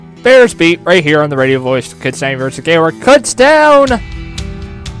Bears beat right here on the radio voice. Kutztown versus Gaylord. Kutztown!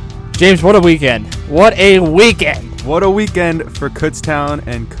 James, what a weekend. What a weekend. What a weekend for Kutztown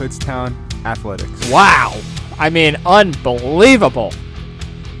and Kutztown Athletics. Wow. I mean, unbelievable.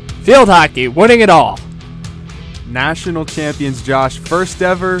 Field hockey, winning it all. National champions, Josh. First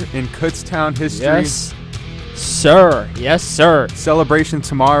ever in Kutztown history. Yes, sir. Yes, sir. Celebration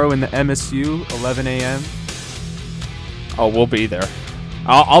tomorrow in the MSU, 11 a.m. Oh, we'll be there.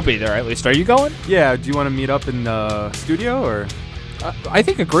 I'll be there at least. Are you going? Yeah, do you want to meet up in the studio or? I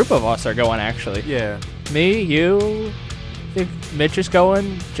think a group of us are going, actually. Yeah. Me, you, I think Mitch is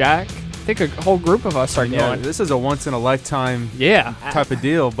going, Jack. I think a whole group of us are going. This is a once-in-a-lifetime type of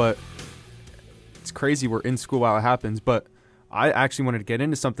deal, but it's crazy we're in school while it happens. But I actually wanted to get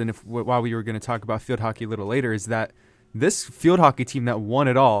into something while we were going to talk about field hockey a little later, is that this field hockey team that won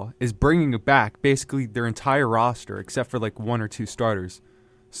it all is bringing back basically their entire roster except for like one or two starters.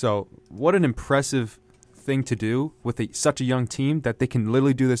 So what an impressive thing to do with such a young team that they can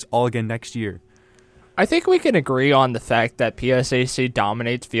literally do this all again next year. I think we can agree on the fact that PSAC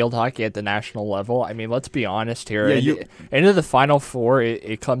dominates field hockey at the national level. I mean, let's be honest here. Into the Final Four,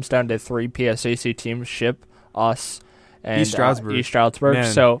 it comes down to three PSAC teams, SHIP, us, and East Stroudsburg. East Stroudsburg.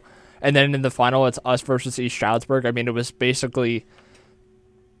 Man. So, and then in the final, it's us versus East Stroudsburg. I mean, it was basically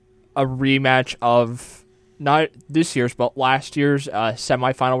a rematch of not this year's, but last year's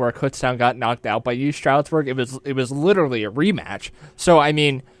semifinal where Kutztown got knocked out by East Stroudsburg. It was literally a rematch. So, I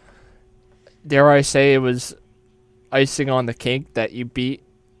mean, dare I say it was icing on the cake that you beat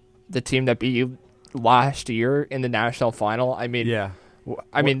the team that beat you last year in the national final. I mean,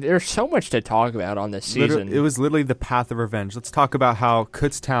 there's so much to talk about on this season. It was literally the path of revenge. Let's talk about how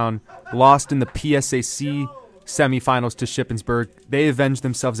Kutztown lost in the PSAC semifinals to Shippensburg. They avenged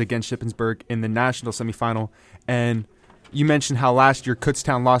themselves against Shippensburg in the national semifinal. And you mentioned how last year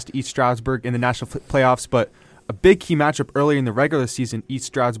Kutztown lost to East Stroudsburg in the national playoffs, but a big key matchup early in the regular season, East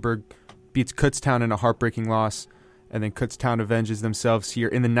Stroudsburg beats Kutztown in a heartbreaking loss, and then Kutztown avenges themselves here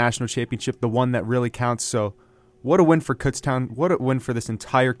in the national championship, the one that really counts. So what a win for Kutztown. What a win for this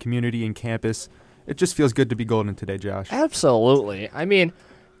entire community and campus. It just feels good to be golden today, Josh. Absolutely. I mean,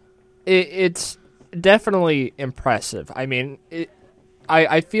 it's definitely impressive. I mean,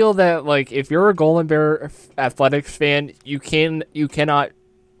 I feel that, like, if you're a Golden Bear Athletics fan, you cannot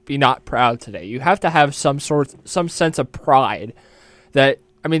be not proud today. You have to have some sense of pride that,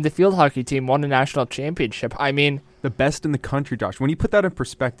 I mean, the field hockey team won a national championship. I mean, the best in the country, Josh. When you put that in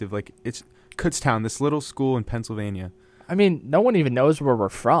perspective, like, it's Kutztown, this little school in Pennsylvania. I mean, no one even knows where we're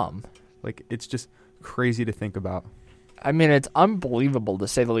from. Like, it's just crazy to think about. I mean, it's unbelievable to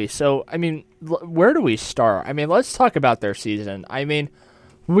say the least. So, I mean, where do we start? I mean, let's talk about their season. I mean,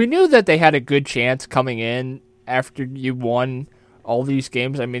 we knew that they had a good chance coming in after you won all these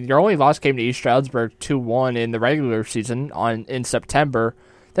games. I mean, your only loss came to East Stroudsburg 2-1 in the regular season in September.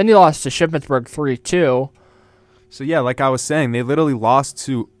 Then you lost to Shippensburg 3-2. So, yeah, like I was saying, they literally lost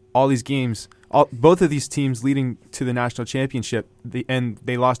to all these games, both of these teams leading to the national championship, and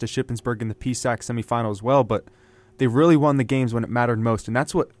they lost to Shippensburg in the PSAC semifinal as well, but they really won the games when it mattered most, and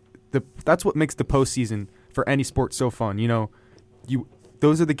that's what makes the postseason for any sport so fun. You know,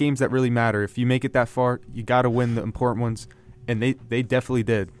 those are the games that really matter. If you make it that far, you got to win the important ones, and they definitely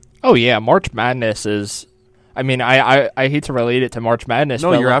did. Oh, yeah, March Madness is... I mean, I hate to relate it to March Madness.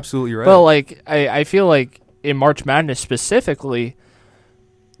 No, you're absolutely right. But, like, I feel like in March Madness specifically,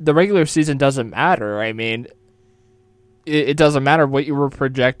 the regular season doesn't matter. I mean, it doesn't matter what you were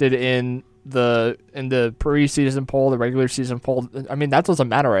projected in the preseason poll, the regular season poll. I mean, that doesn't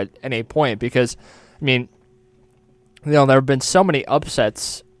matter at any point because, I mean, you know, there have been so many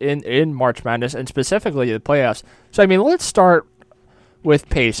upsets in March Madness and specifically the playoffs. So, I mean, let's start with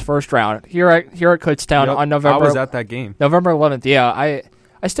Pace, first round here at Kutztown on November. I was at that game, November 11th. Yeah,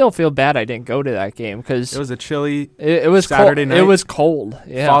 I still feel bad I didn't go to that game because it was a chilly. It was Saturday night. It was cold.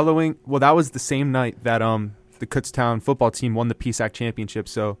 Yeah. That was the same night that the Kutztown football team won the PSAC championship.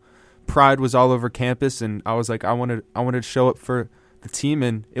 So pride was all over campus, and I was like, I wanted to show up for the team,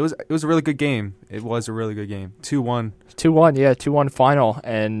 and it was a really good game. It was a really good game. 2-1. 2-1, yeah, 2-1 final,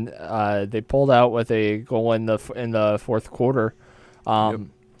 and they pulled out with a goal in the fourth quarter. Yep.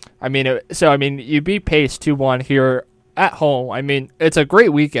 I mean, you beat Pace 2-1 here at home. I mean, it's a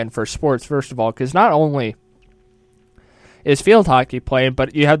great weekend for sports, first of all, because not only is field hockey playing,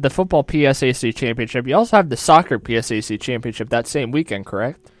 but you have the football PSAC championship. You also have the soccer PSAC championship that same weekend,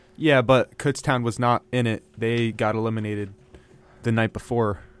 correct? Yeah, but Kutztown was not in it. They got eliminated the night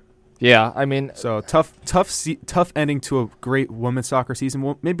before. Yeah, I mean, so tough ending to a great women's soccer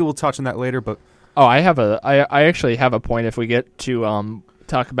season. Maybe we'll touch on that later, but I actually have a point if we get to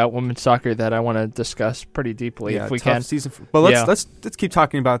talk about women's soccer that I want to discuss pretty deeply if we tough can. Season but let's keep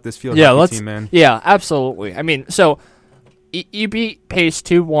talking about this field Yeah, hockey team, man. Yeah, absolutely. I mean, so you beat Pace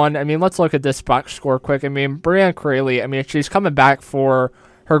 2-1. I mean, let's look at this box score quick. I mean, Brianne Craley, I mean, she's coming back for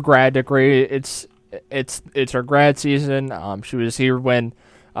her grad degree. It's her grad season. She was here when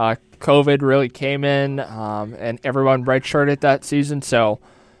COVID really came in, and everyone redshirted that season. So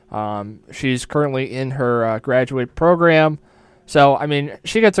she's currently in her graduate program. So, I mean,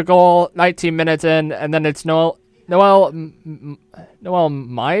 she gets a goal 19 minutes in, and then it's Noelle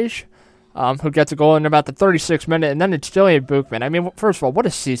Mige who gets a goal in about the 36th minute, and then it's Jillian Buchman. I mean, first of all, what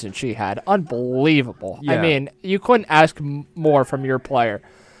a season she had. Unbelievable. Yeah. I mean, you couldn't ask more from your player.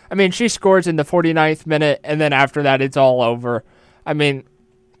 I mean, she scores in the 49th minute, and then after that, it's all over. I mean,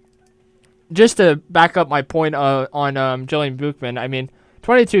 just to back up my point on Jillian Buchman, I mean,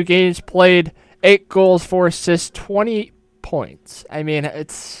 22 games played, 8 goals, 4 assists, 20 points. I mean,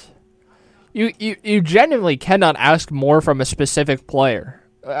 it's you genuinely cannot ask more from a specific player.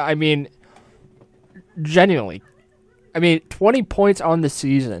 I mean, genuinely. I mean, 20 points on the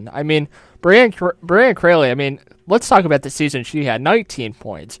season. I mean, Brianne Craley, I mean, let's talk about the season she had. 19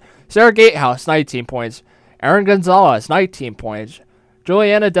 points. Sarah Gatehouse, 19 points. Erin Gonzalez, 19 points.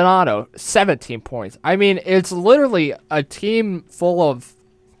 Juliana Donato, 17 points. I mean, it's literally a team full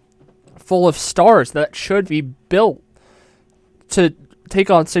of stars that should be built to take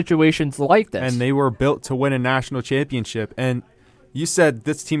on situations like this. And they were built to win a national championship. And you said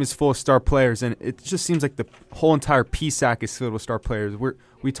this team is full of star players, and it just seems like the whole entire PSAC is filled with star players.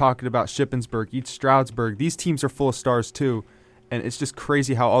 We talked about Shippensburg, East Stroudsburg. These teams are full of stars too, and it's just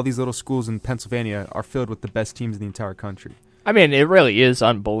crazy how all these little schools in Pennsylvania are filled with the best teams in the entire country. I mean, it really is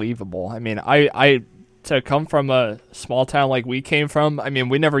unbelievable. I mean, I to come from a small town like we came from, I mean,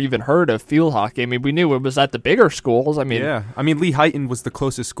 we never even heard of field hockey. I mean, we knew it was at the bigger schools. I mean, yeah. I mean, Lee-Heighton was the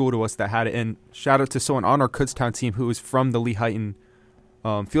closest school to us that had it, and shout out to someone on our Kutztown team who is from the Lee-Heighton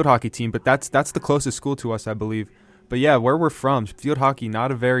field hockey team, but that's the closest school to us, I believe. But yeah, where we're from, field hockey,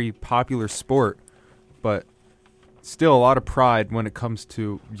 not a very popular sport, but still a lot of pride when it comes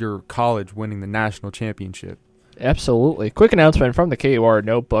to your college winning the national championship. Absolutely. Quick announcement from the KUR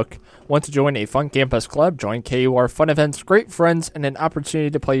Notebook. Want to join a fun campus club? Join KUR Fun Events, great friends, and an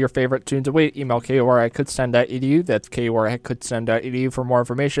opportunity to play your favorite tunes away. Email KUR@kutztown.edu. That's KUR@kutztown.edu for more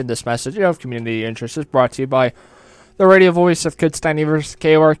information. This message of community interest is brought to you by the radio voice of Kutztown University,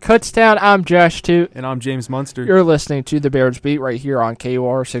 KUR Kutztown. I'm Josh Toot. And I'm James Munster. You're listening to the Bears Beat right here on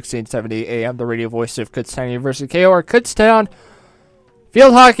KUR 1670 AM, the radio voice of Kutztown University, KUR Kutztown.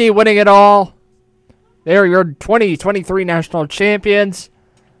 Field hockey winning it all. They're your 2023 national champions.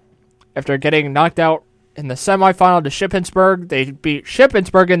 After getting knocked out in the semifinal to Shippensburg, they beat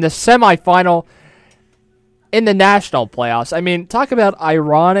Shippensburg in the semifinal in the national playoffs. I mean, talk about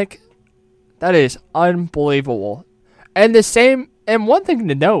ironic. That is unbelievable. And one thing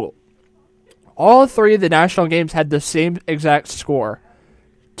to note, all 3 of the national games had the same exact score.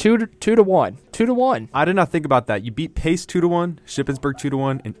 2-1. 2-1. I did not think about that. You beat Pace 2-1, Shippensburg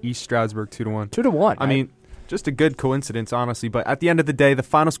 2-1, and East Stroudsburg 2-1. 2-1. I mean, just a good coincidence, honestly. But at the end of the day, the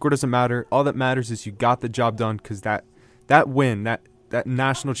final score doesn't matter. All that matters is you got the job done, because that win, that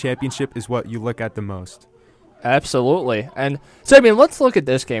national championship is what you look at the most. Absolutely. And so, I mean, let's look at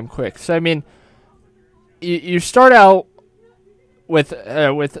this game quick. So, I mean, you start out with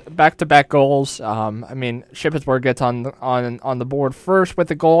back-to-back goals. I mean, Shippensburg gets on the board first with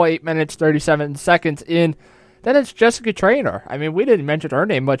the goal, 8 minutes, 37 seconds in. Then it's Jessica Traynor. I mean, we didn't mention her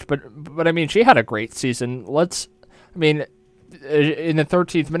name much, but I mean, she had a great season. In the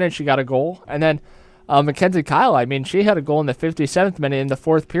 13th minute, she got a goal. And then Mackenzie Kyle, I mean, she had a goal in the 57th minute in the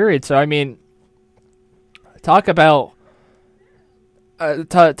 4th period. So, I mean, talk about,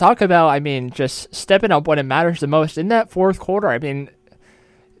 I mean, just stepping up when it matters the most. In that 4th quarter, I mean,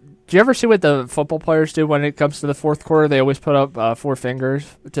 do you ever see what the football players do when it comes to the 4th quarter? They always put up 4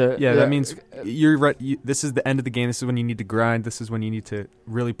 fingers. That means you're right. This is the end of the game. This is when you need to grind. This is when you need to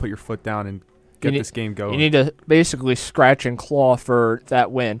really put your foot down and get this game going. You need to basically scratch and claw for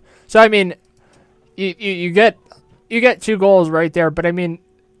that win. So, I mean, you get 2 goals right there, but I mean,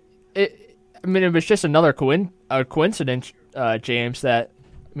 it was just another coincidence, James, that,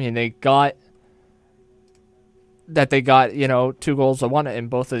 I mean, they got 2 goals to 1 in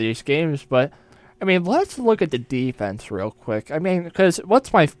both of these games. But I mean, let's look at the defense real quick. I mean, because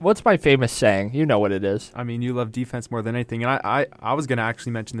what's my famous saying? You know what it is. I mean, you love defense more than anything, and I was gonna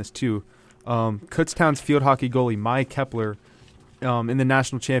actually mention this too. Kutztown's field hockey goalie Mai Kepler, in the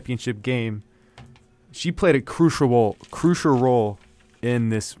national championship game, she played a crucial role in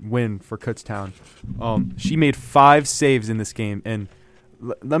this win for Kutztown. She made 5 saves in this game, and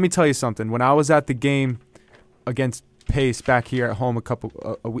let me tell you something. When I was at the game against Pace back here at home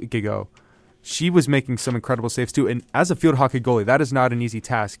a week ago, she was making some incredible saves too. And as a field hockey goalie, that is not an easy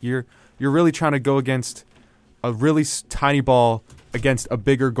task. You're really trying to go against a really tiny ball against a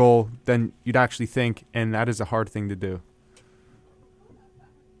bigger goal than you'd actually think, and that is a hard thing to do.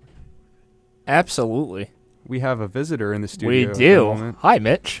 Absolutely. We have a visitor in the studio. We do. Hi,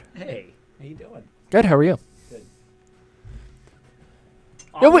 Mitch. Hey, how you doing? Good. How are you? Good.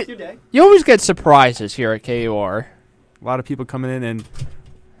 Yeah, What's your day? You always get surprises here at KUR. A lot of people coming in, and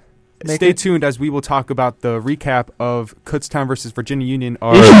Make stay it- tuned as we will talk about the recap of Kutztown versus Virginia Union.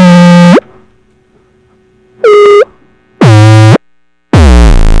 Our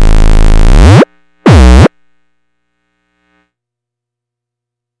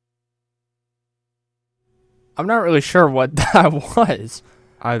I'm not really sure what that was.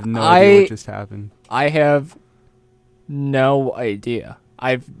 I have no idea I- what just happened. I have no idea.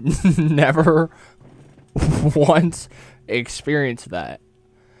 I've never once experienced that.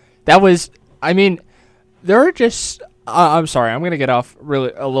 That was, I mean, there are just, I'm sorry, I'm going to get off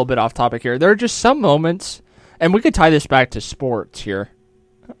really a little bit off topic here. There are just some moments, and we could tie this back to sports here.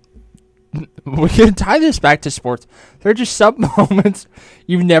 We can tie this back to sports. There are just some moments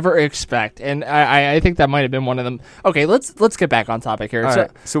you never expect, and I think that might have been one of them. Okay, let's get back on topic here. All right,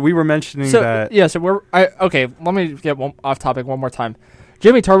 so we were mentioning that. Yeah, so okay, let me get off topic one more time.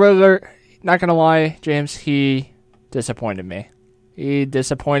 Jimmy Torwiller, not gonna lie, James, he disappointed me. He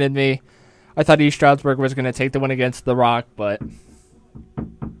disappointed me. I thought East Stroudsburg was gonna take the win against the Rock, but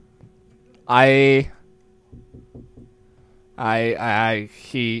he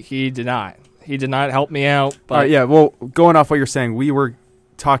did not. He did not help me out. But All right, yeah, well, going off what you're saying, we were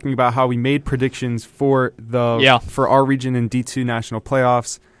talking about how we made predictions for for our region in D2 national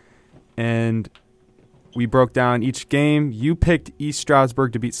playoffs, and we broke down each game. You picked East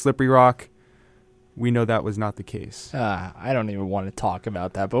Stroudsburg to beat Slippery Rock. We know that was not the case. I don't even want to talk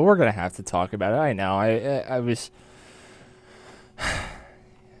about that, but we're gonna have to talk about it. I know. I was.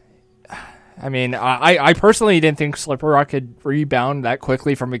 I mean, I personally didn't think Slippery Rock could rebound that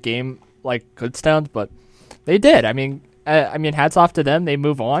quickly from a game like Kutztown's, but they did. I mean, hats off to them. They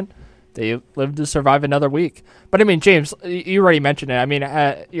move on. They live to survive another week. But I mean, James, you already mentioned it. I mean,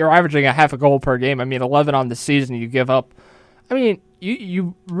 you're averaging a half a goal per game. I mean, 11 on the season. You give up. I mean,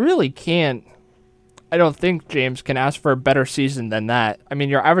 you really can't. I don't think James can ask for a better season than that. I mean,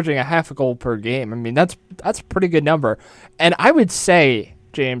 you're averaging a half a goal per game. I mean, that's a pretty good number. And I would say,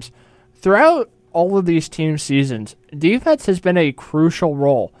 James, throughout all of these team seasons, defense has been a crucial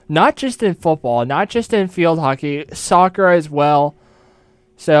role, not just in football, not just in field hockey, soccer as well.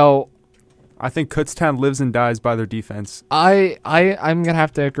 So I think Kutztown lives and dies by their defense. I'm going to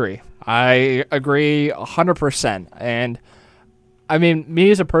have to agree. I agree 100%. And I mean,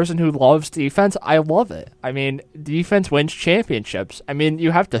 me as a person who loves defense, I love it. I mean, defense wins championships. I mean,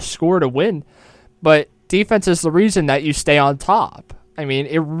 you have to score to win, but defense is the reason that you stay on top. I mean,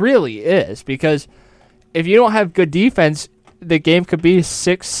 it really is, because if you don't have good defense, the game could be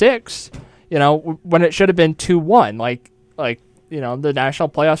 6-6, when it should have been 2-1, like the national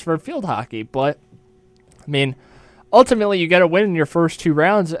playoffs for field hockey. But I mean, ultimately you got to win in your first two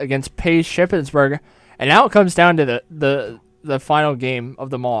rounds against Pace Shippensburg, and now it comes down to the final game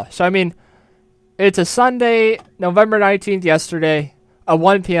of them all. So I mean, it's a Sunday, November 19th, yesterday, a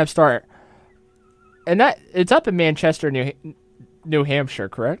 1 p.m. start, and that it's up in Manchester, New Hampshire,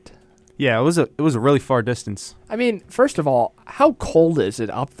 correct? Yeah, it was a really far distance. I mean, first of all, how cold is it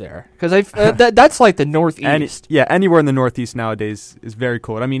up there? Because that's like the Northeast. Anywhere in the Northeast nowadays is very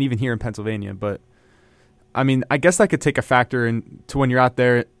cold. I mean, even here in Pennsylvania. But I mean, I guess that could take a factor into when you're out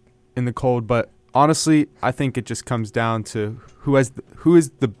there in the cold. But honestly, I think it just comes down to who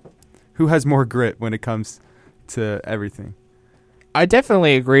has more grit when it comes to everything. I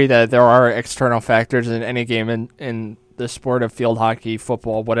definitely agree that there are external factors in any game in the sport of field hockey,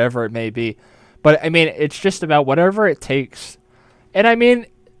 football, whatever it may be. But I mean, it's just about whatever it takes. And I mean,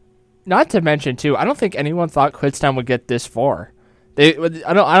 not to mention too, I don't think anyone thought Kutztown would get this far. I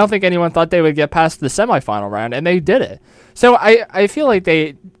don't think anyone thought they would get past the semifinal round, and they did it. So I feel like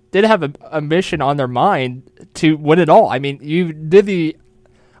they did have a mission on their mind to win it all. I mean, you did the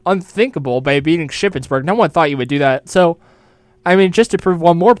unthinkable by beating Shippensburg. No one thought you would do that. So I mean, just to prove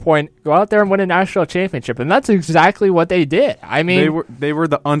one more point, go out there and win a national championship, and that's exactly what they did. I mean, they were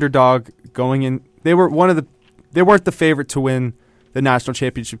the underdog going in. They weren't the favorite to win the national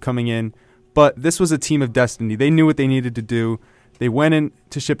championship coming in, but this was a team of destiny. They knew what they needed to do. They went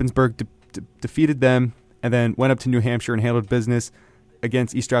into Shippensburg, defeated them, and then went up to New Hampshire and handled business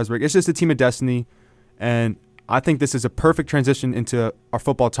against East Stroudsburg. It's just a team of destiny, and I think this is a perfect transition into our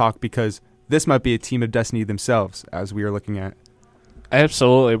football talk because this might be a team of destiny themselves, as we are looking at.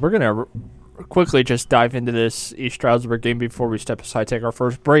 Absolutely. We're going to quickly just dive into this East Stroudsburg game before we step aside, take our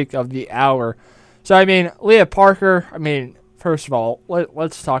first break of the hour. So, I mean, Leah Parker, first of all,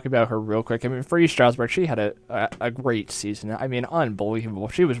 let's talk about her real quick. I mean, for East Stroudsburg, she had a great season. I mean, unbelievable.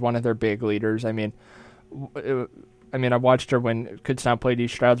 She was one of their big leaders. I watched her when Kutztown played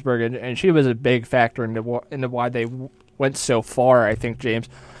East Stroudsburg, and she was a big factor into why they went so far, I think, James.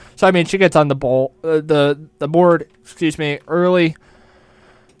 So, I mean, she gets on the board, early.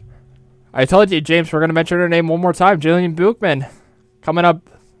 I told you, James, we're going to mention her name one more time. Jillian Buchman coming up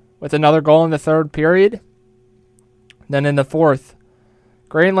with another goal in the third period. Then in the fourth,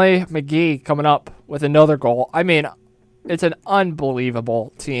 Granley McGee coming up with another goal. I mean, it's an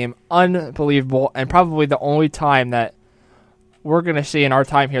unbelievable team. Unbelievable. And probably the only time that we're going to see in our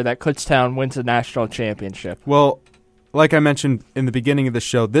time here that Kutztown wins the national championship. Well, like I mentioned in the beginning of the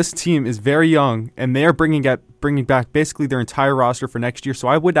show, this team is very young, and they are bringing back basically their entire roster for next year. So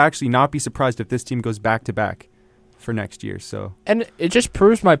I would actually not be surprised if this team goes back-to-back for next year. So, and it just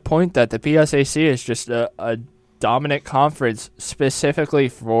proves my point that the PSAC is just a dominant conference specifically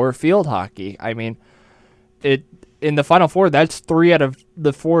for field hockey. I mean, in the Final Four, that's 3 out of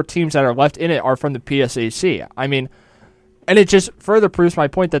the 4 teams that are left in it are from the PSAC. I mean, and it just further proves my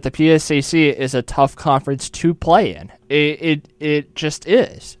point that the PSAC is a tough conference to play in. It just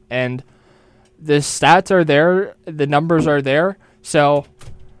is. And the stats are there. The numbers are there. So,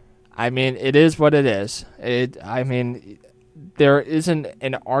 I mean, it is what it is. There isn't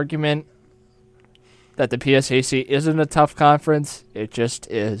an argument that the PSAC isn't a tough conference. It just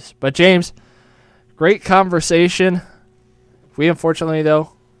is. But, James, great conversation. Unfortunately,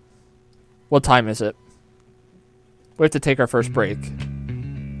 though, what time is it? We have to take our first break.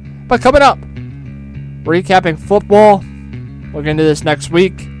 But coming up, recapping football, looking into this next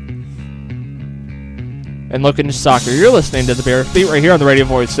week, and looking to soccer. You're listening to the Bears Beat right here on the radio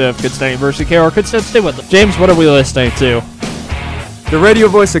voice of Kutztown University. KR Kutztown, stay with them. James, what are we listening to? The radio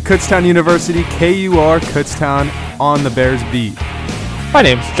voice of Kutztown University, KUR Kutztown on the Bears Beat. My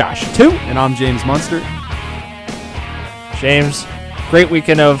name's Josh, too. And I'm James Munster. James, great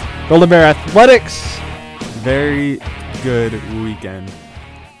weekend of Golden Bear Athletics. Very good weekend.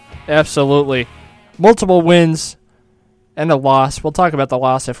 Absolutely. Multiple wins and a loss. We'll talk about the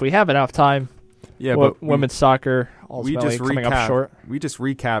loss if we have enough time. Yeah, but women's soccer ultimately coming up short. We just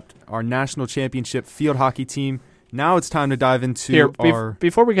recapped our national championship field hockey team. Now it's time to dive into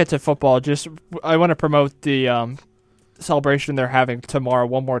before we get to football, I want to promote the celebration they're having tomorrow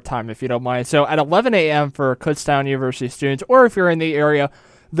one more time, if you don't mind. So at 11 a.m. for Kutztown University students, or if you're in the area,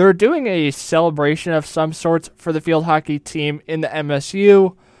 they're doing a celebration of some sorts for the field hockey team in the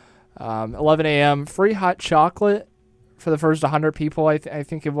MSU. 11 a.m. free hot chocolate for the first 100 people, I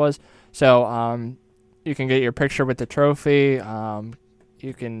think it was. So you can get your picture with the trophy.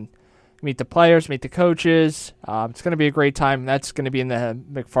 You can meet the players, meet the coaches. It's going to be a great time. That's going to be in the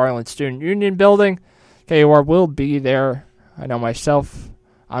McFarland Student Union building. KUR will be there. I know myself.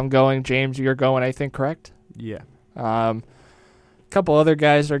 I'm going. James, you're going, I think, correct? Yeah. Couple other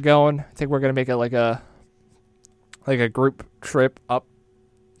guys are going. I think we're gonna make it like a group trip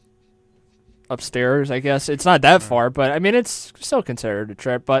upstairs. I guess it's not that far, but I mean it's still considered a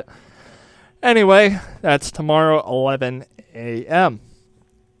trip. But anyway, that's tomorrow, 11 a.m.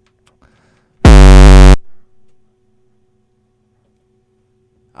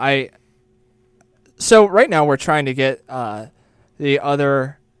 So right now we're trying to get the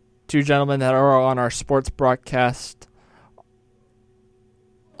other 2 gentlemen that are on our sports broadcast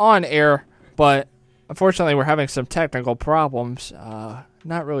on air, but unfortunately we're having some technical problems.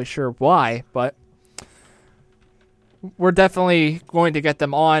 Not really sure why, but we're definitely going to get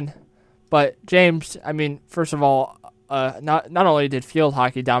them on. But James, I mean, first of all, not only did field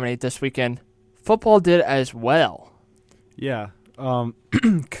hockey dominate this weekend, football did as well. Yeah.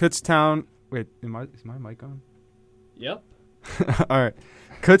 Kutztown. Wait, is my mic on? Yep. All right.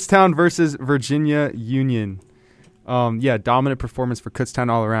 Kutztown versus Virginia Union. Dominant performance for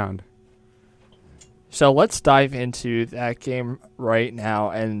Kutztown all around. So let's dive into that game right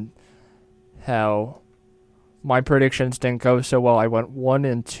now and how my predictions didn't go so well. I went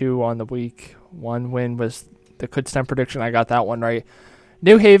 1-2 on the week. 1 win was the Kutztown prediction. I got that one right.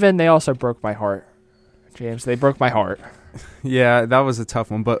 New Haven, they also broke my heart. James, they broke my heart. Yeah, that was a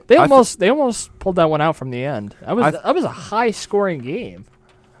tough one, but they almost pulled that one out from the end. That was a high scoring game.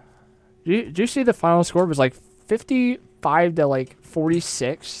 Did you see the final score? It was like 55 to like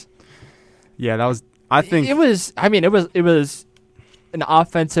 46. Yeah, that was. I think it was. I mean, it was an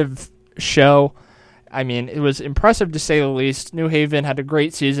offensive show. I mean, it was impressive to say the least. New Haven had a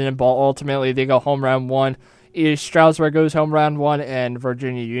great season in ball. Ultimately, they go home round one. East Stroudsburg goes home round one, and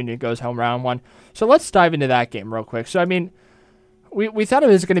Virginia Union goes home round one. So let's dive into that game real quick. So, I mean, we thought it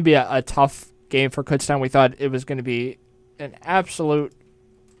was going to be a tough game for Kutztown. We thought it was going to be an absolute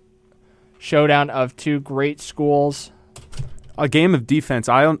showdown of two great schools. A game of defense.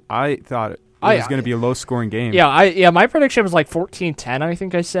 I thought it was going to be a low-scoring game. Yeah, my prediction was like 14-10, I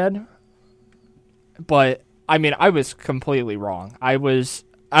think I said. But, I mean, I was completely wrong. The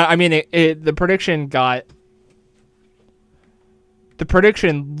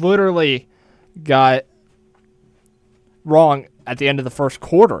prediction literally got wrong at the end of the first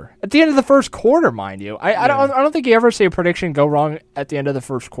quarter. At the end of the first quarter, mind you. I don't think you ever see a prediction go wrong at the end of the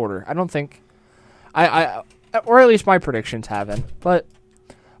first quarter. I don't think or at least my predictions haven't. But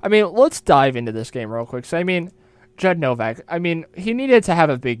I mean, let's dive into this game real quick. So I mean, Judd Novak, I mean, he needed to have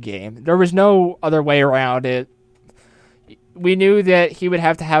a big game. There was no other way around it. We knew that he would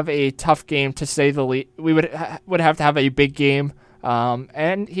have to have a tough game, to say the least. We would have to have a big game,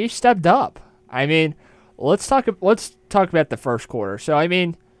 and he stepped up. I mean, let's talk about the first quarter. So I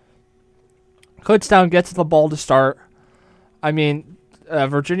mean, Kutztown gets the ball to start. I mean,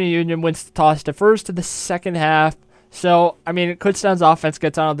 Virginia Union wins the toss to first to the second half. So I mean, Kutztown's offense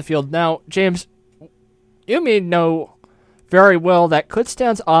gets on the field. Now, James, you may know very well that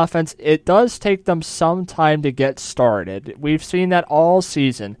Kutztown's offense, it does take them some time to get started. We've seen that all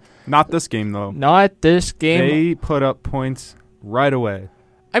season. Not this game, though. Not this game. They put up points right away.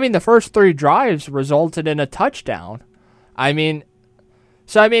 I mean, the first three drives resulted in a touchdown. I mean,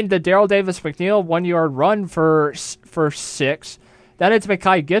 the Daryl Davis McNeil 1-yard run for 6. Then it's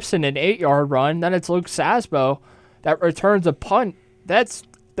Mekhi Gibson an 8-yard run. Then it's Luke Sasbo that returns a punt. That's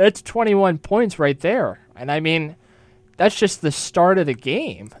 21 points right there. And I mean, that's just the start of the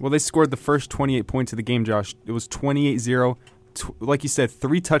game. Well, they scored the first 28 points of the game, Josh. It was 28-0. Like you said,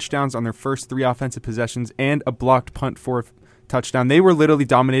 3 touchdowns on their first 3 offensive possessions and a blocked punt for a touchdown. They were literally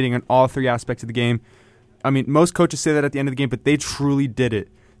dominating on all 3 aspects of the game. I mean, most coaches say that at the end of the game, but they truly did it.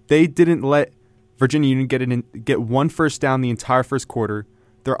 They didn't let Virginia Union get one first down the entire first quarter.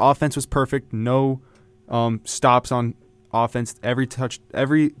 Their offense was perfect. No stops on offense. Every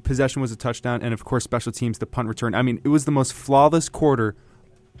possession was a touchdown, and of course, special teams, the punt return. I mean, it was the most flawless quarter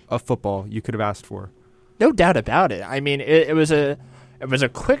of football you could have asked for. No doubt about it. I mean, it was a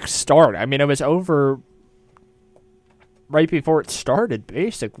quick start. I mean, it was over right before it started,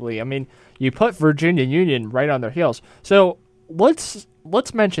 basically. I mean, you put Virginia Union right on their heels. So let's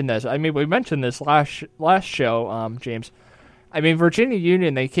mention this. I mean, we mentioned this last show, James. I mean, Virginia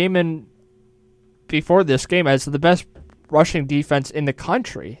Union, they came in before this game as the best rushing defense in the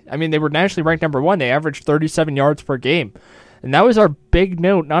country. I mean, they were nationally ranked number 1. They averaged 37 yards per game. And that was our big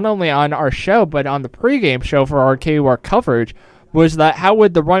note, not only on our show, but on the pregame show for our KUR coverage, was that how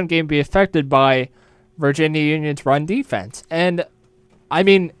would the run game be affected by Virginia Union's run defense? And, I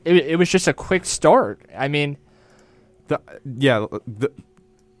mean, it was just a quick start. I mean,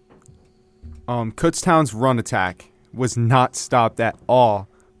 Kutztown's run attack was not stopped at all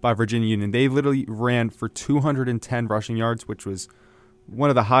by Virginia Union. They literally ran for 210 rushing yards, which was one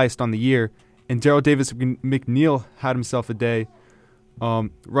of the highest on the year. And Daryl Davis McNeil had himself a day,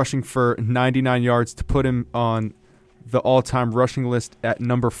 rushing for 99 yards to put him on the all-time rushing list at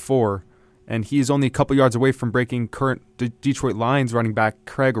number 4. And he is only a couple yards away from breaking current Detroit Lions running back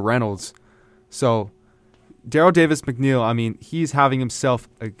Craig Reynolds. So Daryl Davis McNeil, I mean, he's having himself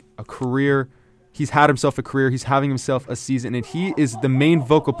a career. He's had himself a career. He's having himself a season. And he is the main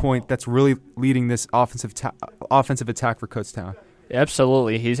vocal point that's really leading this offensive attack for Kutztown.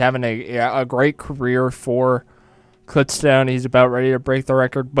 Absolutely. He's having a great career for Kutztown. He's about ready to break the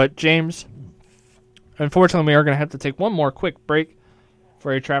record. But, James, unfortunately, we are going to have to take one more quick break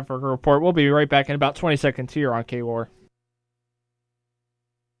for a traffic report. We'll be right back in about 20 seconds here on KUR.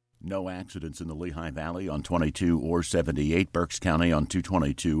 No accidents in the Lehigh Valley on 22 or 78, Berks County on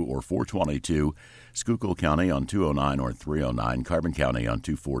 222 or 422, Schuylkill County on 209 or 309, Carbon County on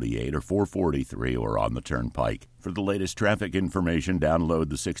 248 or 443 or on the Turnpike. For the latest traffic information, download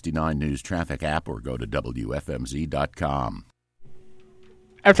the 69 News Traffic app or go to WFMZ.com.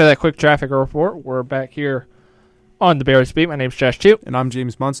 After that quick traffic report, we're back here on the Bears Beat. My name's Josh Chu. And I'm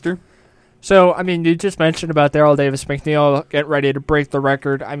James Munster. So, I mean, you just mentioned about Daryl Davis McNeil getting ready to break the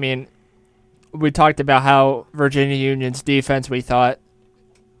record. I mean, we talked about how Virginia Union's defense, we thought,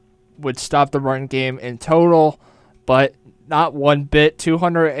 would stop the run game in total, but not one bit.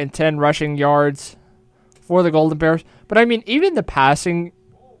 210 rushing yards for the Golden Bears. But, I mean, even the passing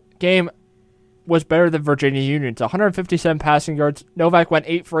game was better than Virginia Union's. 157 passing yards. Novak went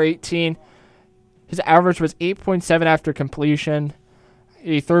 8 for 18. His average was 8.7 after completion.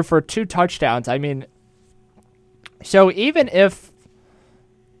 He threw for 2 touchdowns. I mean, so even if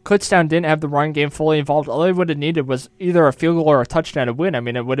Kutztown didn't have the run game fully involved, all they would have needed was either a field goal or a touchdown to win. I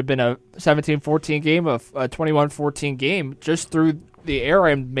mean, it would have been a 17-14 game, a 21-14 game just through the air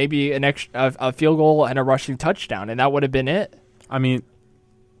and maybe a field goal and a rushing touchdown, and that would have been it. I mean,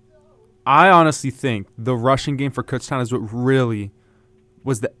 I honestly think the rushing game for Kutztown is what really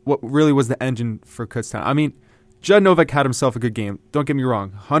was the engine for Kutztown. I mean, Judd Novak had himself a good game. Don't get me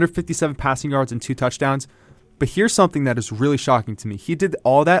wrong. 157 passing yards and 2 touchdowns. But here's something that is really shocking to me. He did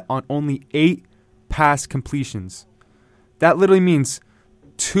all that on only 8 pass completions. That literally means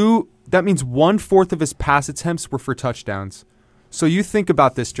 1/4 of his pass attempts were for touchdowns. So you think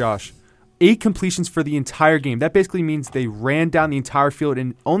about this, Josh. 8 completions for the entire game. That basically means they ran down the entire field,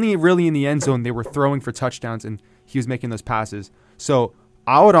 and only really in the end zone they were throwing for touchdowns, and he was making those passes. So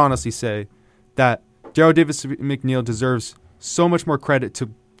I would honestly say that Darrell Davis McNeil deserves so much more credit to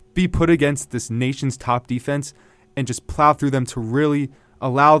be put against this nation's top defense and just plow through them to really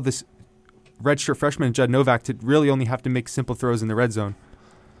allow this redshirt freshman Judd Novak to really only have to make simple throws in the red zone.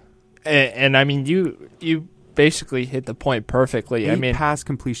 And I mean, you basically hit the point perfectly. 8 pass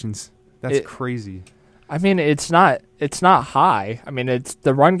completions. That's crazy. I mean, it's not high. I mean,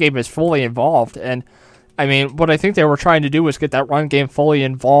 the run game is fully involved, and I mean, what I think they were trying to do was get that run game fully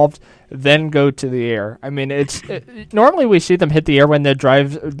involved, then go to the air. I mean, normally we see them hit the air when the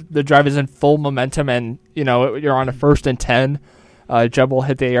drive is in full momentum, and you're on a 1st and 10. Jeb will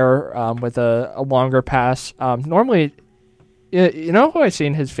hit the air with a longer pass. Normally, who I've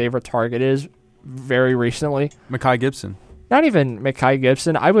seen his favorite target is very recently? Mekhi Gibson. Not even Mekhi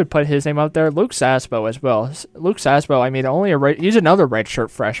Gibson. I would put his name out there. Luke Sasbo as well. Luke Sasbo, I mean, he's another redshirt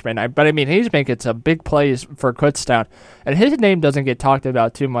freshman. But I mean, he's making some big plays for Kutztown, and his name doesn't get talked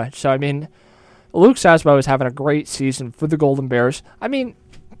about too much. So I mean, Luke Sasbo is having a great season for the Golden Bears. I mean,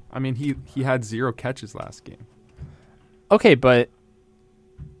 he had 0 catches last game. Okay, but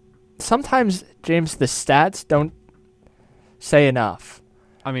sometimes, James, the stats don't say enough.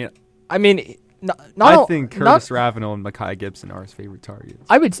 I mean. I think Curtis Ravenel and Mekhi Gibson are his favorite targets.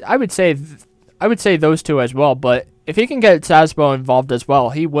 I would say those two as well. But if he can get Sasbo involved as well,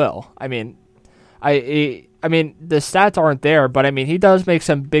 he will. I mean, the stats aren't there, but I mean, he does make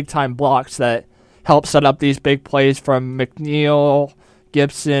some big time blocks that help set up these big plays from McNeil,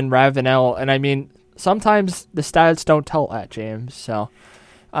 Gibson, Ravenel, and I mean, sometimes the stats don't tell that, James. So,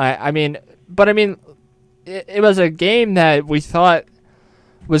 it was a game that we thought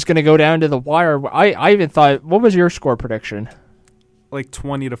was going to go down to the wire. I even thought, what was your score prediction? Like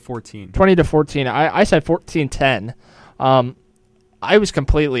 20-14. 20-14. I said 14-10. I was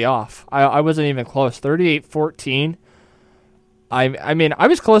completely off. I wasn't even close. 38-14. I mean, I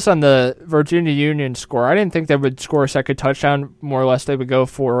was close on the Virginia Union score. I didn't think they would score a second touchdown. More or less, they would go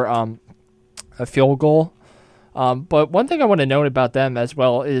for a field goal. But one thing I want to note about them as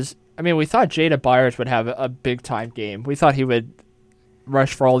well is, I mean, we thought Jada Byers would have a big-time game. We thought he would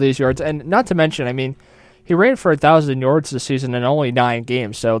rush for all these yards. And not to mention, I mean, he ran for 1,000 yards this season in only 9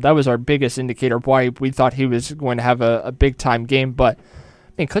 games. So that was our biggest indicator of why we thought he was going to have a big-time game. But, I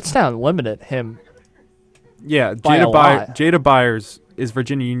mean, Kutztown limited him. Yeah, Jada Byers is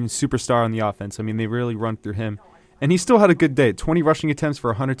Virginia Union's superstar on the offense. I mean, they really run through him. And he still had a good day. 20 rushing attempts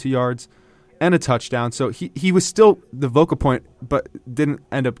for 102 yards and a touchdown. So he was still the vocal point, but didn't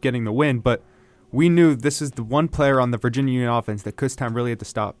end up getting the win. But we knew this is the one player on the Virginia Union offense that Kutztown really had to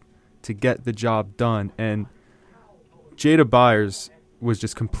stop to get the job done. And Jada Byers was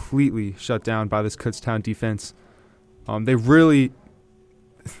just completely shut down by this Kutztown defense. We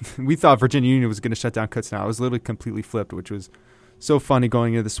thought Virginia Union was going to shut down Kutztown. It was literally completely flipped, which was so funny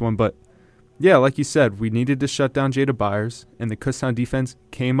going into this one. But, yeah, like you said, we needed to shut down Jada Byers, and the Kutztown defense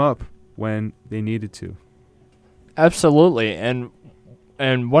came up when they needed to. Absolutely. And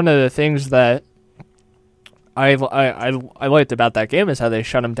one of the things that I liked about that game is how they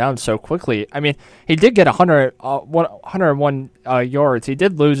shut him down so quickly. I mean, he did get 101 yards. He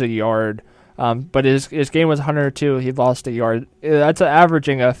did lose a yard, but his game was 102. He lost a yard. That's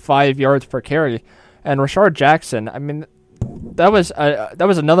averaging 5 yards per carry. And Rashard Jackson, I mean, that was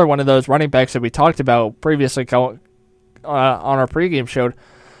another one of those running backs that we talked about previously on our pregame show. I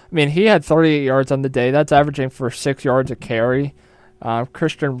mean, he had 38 yards on the day. That's averaging for 6 yards a carry.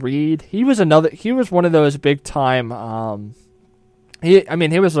 Christian Reed, he was one of those big time.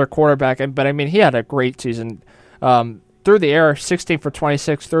 He was their quarterback, but I mean, he had a great season. Through the air, 16 for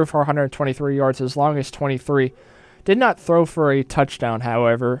 26, threw for 123 yards, his longest 23. Did not throw for a touchdown,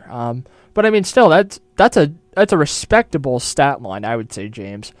 however. But I mean, still, that's a respectable stat line, I would say,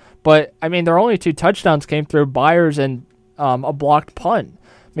 James. But I mean, their only 2 touchdowns came through Byers and a blocked punt.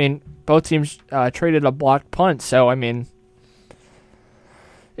 I mean, both teams traded a blocked punt, so I mean,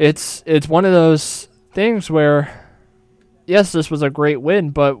 it's one of those things where, yes, this was a great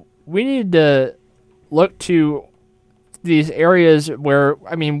win, but we need to look to these areas where,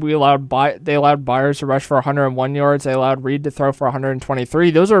 I mean, they allowed Byers to rush for 101 yards. They allowed Reed to throw for 123.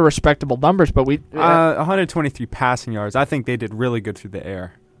 Those are respectable numbers, but 123 passing yards. I think they did really good through the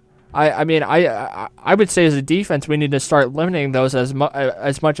air. I mean, I would say as a defense, we need to start limiting those as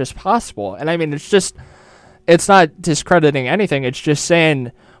much as possible. And I mean, it's not discrediting anything. It's just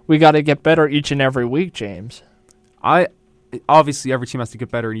saying we got to get better each and every week, James. Obviously, every team has to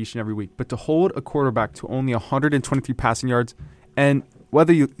get better each and every week, but to hold a quarterback to only 123 passing yards, and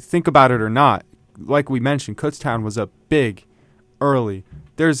whether you think about it or not, like we mentioned, Kutztown was up big early.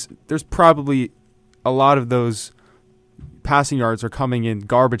 There's probably a lot of those passing yards are coming in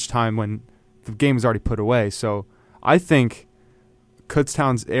garbage time when the game is already put away. So I think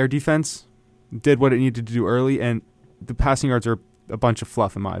Kutztown's air defense did what it needed to do early, and the passing yards are a bunch of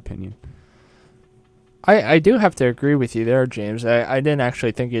fluff, in my opinion. I do have to agree with you there, James. I didn't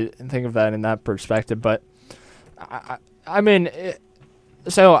actually think of that in that perspective, but I mean,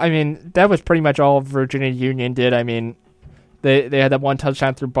 that was pretty much all Virginia Union did. I mean, they had that 1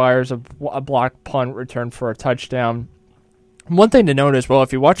 touchdown through Byers, a blocked punt return for a touchdown. One thing to note as well,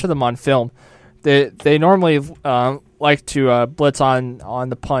 if you watch them on film, they normally like to blitz on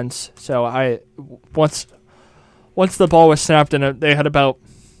the punts. So once the ball was snapped and they had about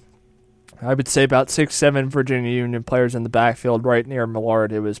 6-7 Virginia Union players in the backfield right near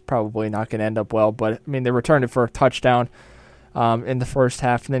Millard, it was probably not going to end up well. But I mean, they returned it for a touchdown in the first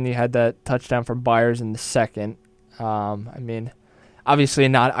half, and then you had that touchdown from Byers in the second. I mean, obviously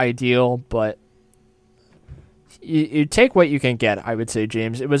not ideal, but you take what you can get, I would say,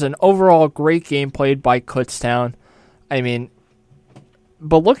 James. It was an overall great game played by Kutztown. I mean,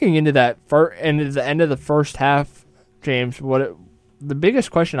 but looking into the end of the first half, James, the biggest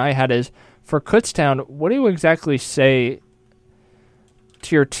question I had is, for Kutztown, what do you exactly say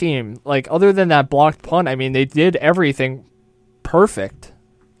to your team? Like, other than that blocked punt, I mean, they did everything perfect.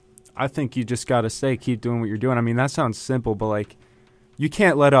 I think you just got to keep doing what you're doing. I mean, that sounds simple, but, like, you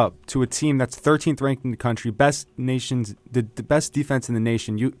can't let up to a team that's 13th ranked in the country, the best defense in the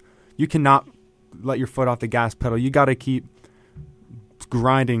nation. You cannot let your foot off the gas pedal. You got to keep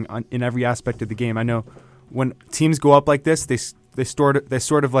grinding in every aspect of the game. I know when teams go up like this, they sort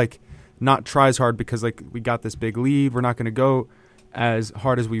of like not try as hard because, like, we got this big lead. We're not going to go as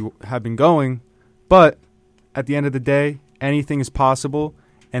hard as we have been going. But at the end of the day, anything is possible,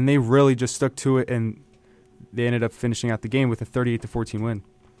 and they really just stuck to it, and they ended up finishing out the game with a 38-14 win.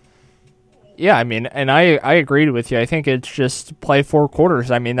 Yeah, I mean, and I agreed with you. I think it's just play 4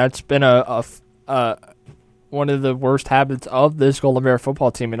 quarters. I mean, that's been one of the worst habits of this Golden Bear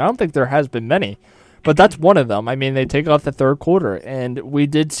football team, and I don't think there has been many. But that's one of them. I mean, they take off the third quarter, and we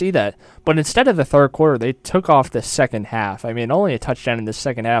did see that. But instead of the third quarter, they took off the second half. I mean, only a touchdown in the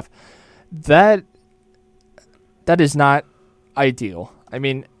second half. That is not ideal. I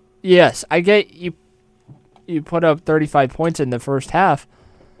mean, yes, I get you put up 35 points in the first half,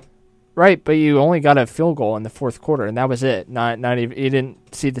 right? But you only got a field goal in the fourth quarter, and that was it. Not even, you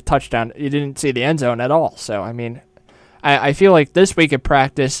didn't see the touchdown. You didn't see the end zone at all. So, I mean, I feel like this week of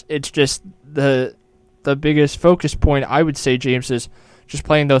practice, it's just the biggest focus point, I would say, James, is just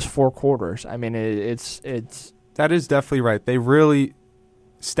playing those 4 quarters. I mean, it's that is definitely right. They really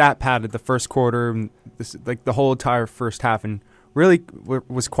stat padded the first quarter, and like the whole entire first half, and really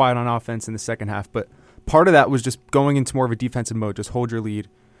was quiet on offense in the second half. But part of that was just going into more of a defensive mode, just hold your lead.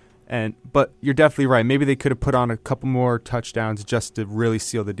 But you're definitely right. Maybe they could have put on a couple more touchdowns just to really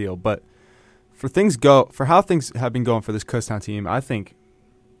seal the deal. But for how things have been going for this Kutztown team, I think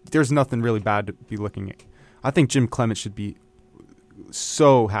there's nothing really bad to be looking at. I think Jim Clement should be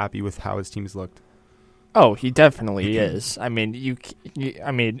so happy with how his team's looked. Oh, he definitely is. I mean,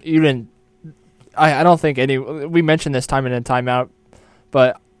 I don't think we mentioned this time in and time out,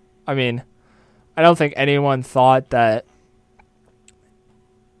 but I mean, I don't think anyone thought that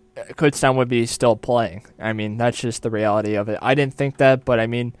Kutztown would be still playing. I mean, that's just the reality of it. I didn't think that, but I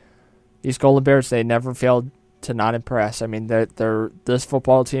mean, these Golden Bears, they never failed to not impress. I mean, this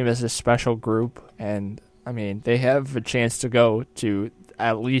football team is a special group, and I mean, they have a chance to go to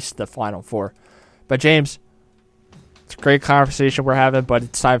at least the Final Four. But James, it's a great conversation we're having, but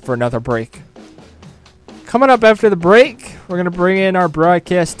it's time for another break. Coming up after the break, we're going to bring in our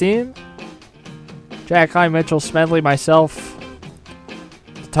broadcast team. Jack, hi, Mitchell Smedley, myself,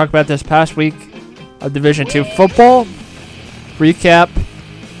 to talk about this past week of Division II football, recap,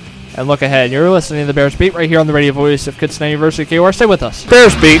 and look ahead. You're listening to the Bears Beat right here on the radio voice of Kutztown University KOR. Stay with us.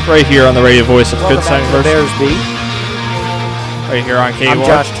 Bears Beat right here on the radio voice of Kutztown University. Bears Beat. Right here on KOR. I'm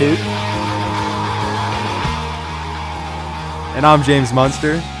Josh Toot. And I'm James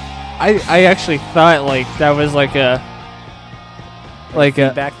Munster. I actually thought like that was like a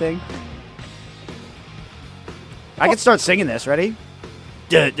Feedback thing. I can start singing this. Ready?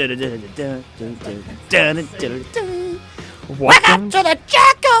 welcome to the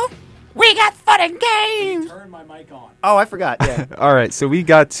Jacko. We got fun and games. Turn my mic on. Oh, I forgot. Yeah. All right, so we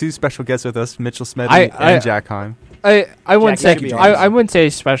got two special guests with us, Mitchell Smedley and Jack Heim. I wouldn't Jack, say you should be I wouldn't say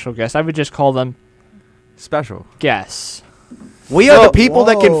special guest. I would just call them Special. guests. We are the people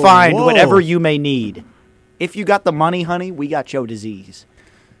that can find whatever you may need. If you got the money, honey, we got your disease.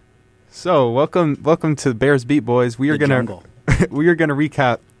 So welcome to Bears Beat, boys. We are gonna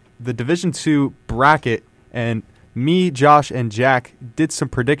recap the Division II bracket, and me, Josh, and Jack did some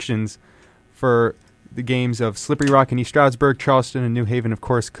predictions for the games of Slippery Rock and East Stroudsburg, Charleston and New Haven, of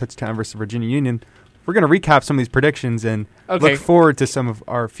course, Kutztown versus Virginia Union. We're going to recap some of these predictions and look forward to some of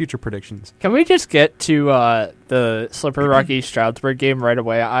our future predictions. Can we just get to the Slippery Rock East Stroudsburg game right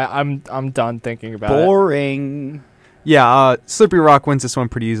away? I'm done thinking about it. Boring. Yeah, Slippery Rock wins this one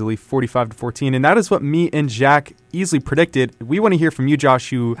pretty easily, 45-14, and that is what me and Jack easily predicted. We want to hear from you,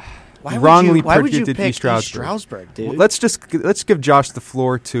 Josh, who wrongly predicted East Stroudsburg. Dude? Well, let's give Josh the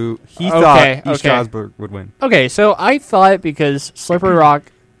floor thought East Stroudsburg would win. Okay, so I thought because Slippery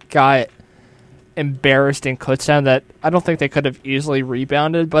Rock got embarrassed in Kutztown that I don't think they could have easily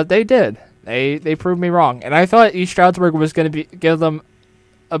rebounded, but they did. They proved me wrong, and I thought East Stroudsburg was going to give them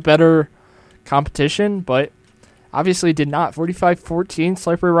a better competition, but obviously did not. 45-14,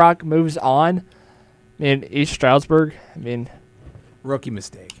 Slippery Rock moves on. I mean, East Stroudsburg, rookie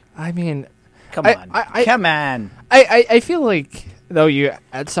mistake. Come on. I feel like, though, you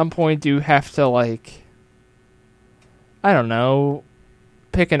at some point do have to, like, I don't know,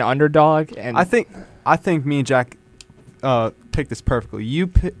 pick an underdog. And I think me and Jack picked this perfectly.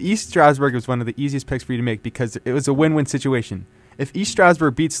 East Stroudsburg was one of the easiest picks for you to make because it was a win-win situation. If East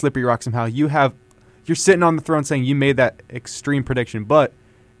Stroudsburg beats Slippery Rock somehow, you're sitting on the throne saying you made that extreme prediction. But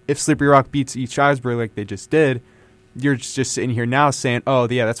if Slippery Rock beats East Stroudsburg like they just did, you're just sitting here now saying, oh,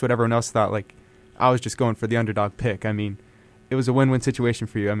 yeah, that's what everyone else thought. Like, I was just going for the underdog pick. It was a win-win situation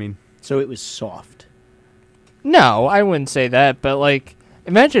for you. So it was soft. No, I wouldn't say that. But, like,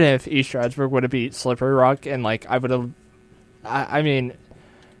 imagine if East Stroudsburg would have beat Slippery Rock and, like, I would have... I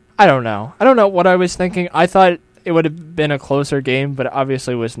don't know. I don't know what I was thinking. I thought it would have been a closer game, but it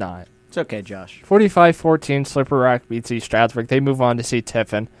obviously was not. It's okay, Josh. 45-14, Slippery Rock beats East Stroudsburg. They move on to see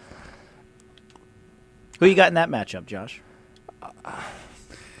Tiffin. Who you got in that matchup, Josh?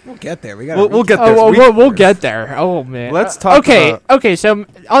 We'll get there. We'll get there. We'll get there. Oh, man. Let's talk Okay, so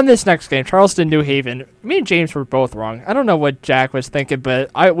on this next game, Charleston-New Haven, me and James were both wrong. I don't know what Jack was thinking,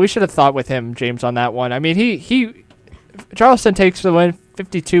 but we should have thought with him, James, on that one. Charleston takes the win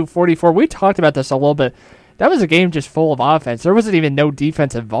 52-44. We talked about this a little bit. That was a game just full of offense. There wasn't even no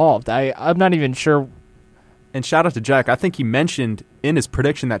defense involved. I'm not even sure. And shout out to Jack. I think he mentioned in his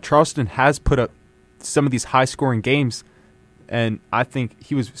prediction that Charleston has put up some of these high-scoring games, and I think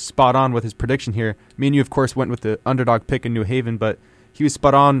he was spot on with his prediction here. Me and you, of course, went with the underdog pick in New Haven, but he was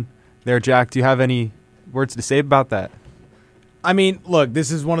spot on there, Jack. Do you have any words to say about that? Look, this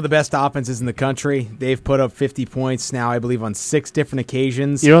is one of the best offenses in the country. They've put up 50 points now, I believe, on 6 different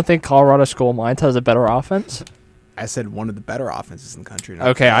occasions. You don't think Colorado School of Mines has a better offense? I said one of the better offenses in the country.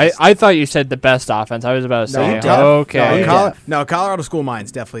 Okay, I thought you said the best offense. I was about to say, okay. Colorado School of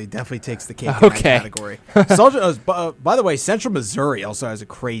Mines definitely takes the cake in that category. By the way, Central Missouri also has a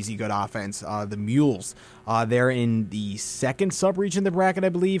crazy good offense. The Mules, they're in the second sub-region of the bracket, I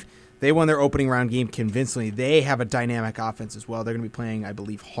believe. They won their opening round game convincingly. They have a dynamic offense as well. They're going to be playing, I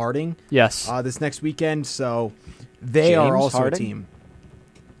believe, Harding. Yes. This next weekend. So they are also Harding? a team.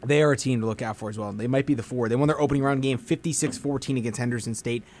 They are a team to look out for as well. They might be the 4. They won their opening round game 56-14 against Henderson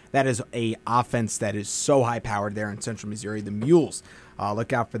State. That is a offense that is so high-powered there in Central Missouri. The Mules,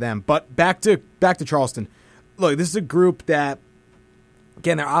 look out for them. But back to Charleston. Look, this is a group that,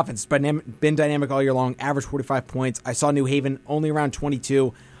 again, their offense has been dynamic all year long, average 45 points. I saw New Haven only around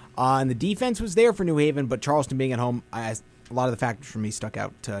 22. And the defense was there for New Haven, but Charleston being at home, a lot of the factors for me stuck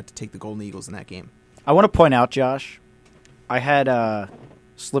out to take the Golden Eagles in that game. I want to point out, Josh, I had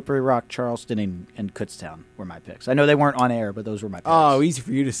Slippery Rock, Charleston, and Kutztown were my picks. I know they weren't on air, but those were my picks. Oh, easy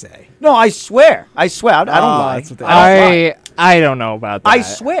for you to say. No, I swear. I don't lie. That's what they- I don't know about that. I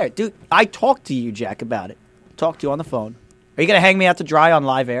swear, dude. I talked to you, Jack, about it. Talked to you on the phone. Are you going to hang me out to dry on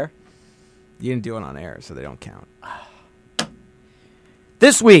live air? You didn't do it on air, so they don't count.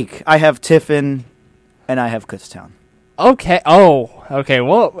 This week, I have Tiffin and I have Kutztown. Okay. Oh. Okay.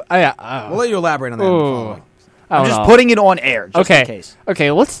 Well, We'll let you elaborate on that in the Ooh. follow-up. I don't I'm just know. putting it on air, just okay. in case. Okay.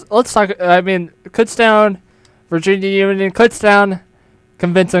 Let's talk. I mean, Kutztown, Virginia Union, Kutztown,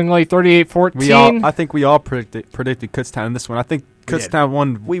 convincingly 38-14. I think we all predicted Kutztown in this one. I think We did. Kutztown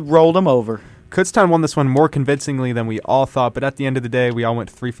won. We rolled them over. Kutztown won this one more convincingly than we all thought. But at the end of the day, we all went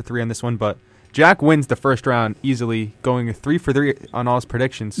 3 for 3 on this one. But Jack wins the first round easily, going 3 for 3 on all his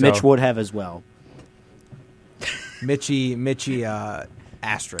predictions. So. Mitch would have as well. Mitchie,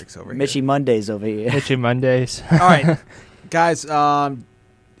 asterisks over here. Mitchie Mondays over here. Itchy Mondays. All right, guys.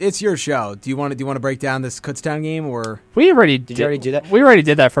 It's your show. Do you want to break down this Kutztown game or? We already Did you already do that? We already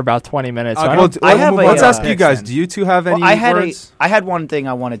did that for about 20 minutes. So Okay. I Well, don't, I have let's a, ask you picks guys. then. Do you two have any Well, words? I had one thing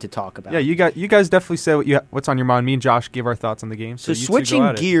I wanted to talk about. Yeah, you guys definitely say what's on your mind. Me and Josh gave our thoughts on the game. So you two go switching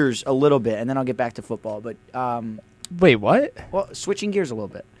at it. gears a little bit, and then I'll get back to football. But wait, what? well, switching gears a little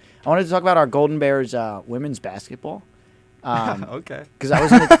bit. I wanted to talk about our Golden Bears women's basketball. Okay. Because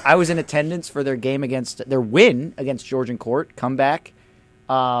I was in attendance for their game against their win against Georgian Court comeback,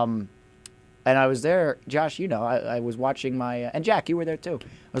 and I was there. Josh, you know, I was watching my and Jack, you were there too. I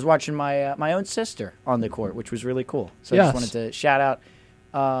was watching my own sister on the court, which was really cool. So I Yes. just wanted to shout out,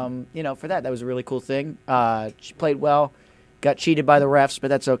 for that. That was a really cool thing. She played well, got cheated by the refs, but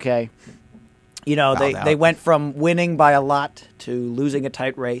that's okay. You know, Fouled out. they went from winning by a lot to losing a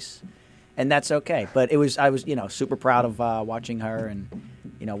tight race. And that's okay, but I was super proud of watching her and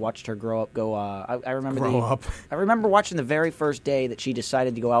watched her grow up. I remember watching the very first day that she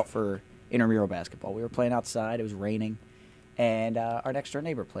decided to go out for intramural basketball. We were playing outside; it was raining, and our next door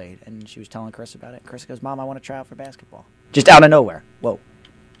neighbor played, and she was telling Chris about it. And Chris goes, "Mom, I want to try out for basketball." Just out of nowhere. Whoa!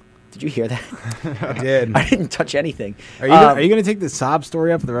 Did you hear that? I did. I didn't touch anything. Are you going to take the sob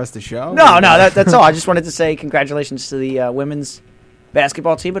story up for the rest of the show? No, that's all. I just wanted to say congratulations to the women's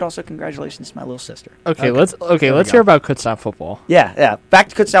basketball team, but also congratulations to my little sister. Okay, Okay. let's we hear about Kutztown football. Yeah. Back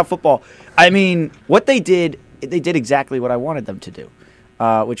to Kutztown football. I mean, what they did exactly what I wanted them to do,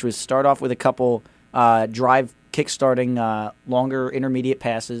 which was start off with a couple drive, kick-starting, longer intermediate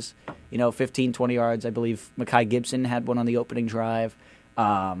passes, 15, 20 yards. I believe Makai Gibson had one on the opening drive.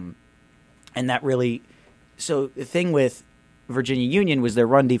 And that really – so the thing with Virginia Union was their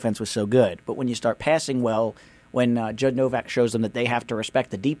run defense was so good. But when you start passing well – when Judd Novak shows them that they have to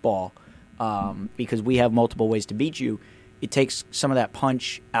respect the deep ball because we have multiple ways to beat you, it takes some of that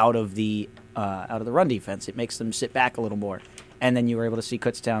punch out of the run defense. It makes them sit back a little more. And then you were able to see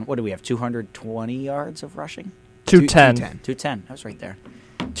Kutztown, what do we have, 220 yards of rushing? 210. 210. I was right there.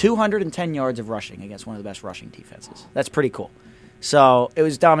 210 yards of rushing against one of the best rushing defenses. That's pretty cool. So it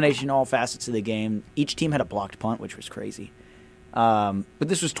was domination in all facets of the game. Each team had a blocked punt, which was crazy. But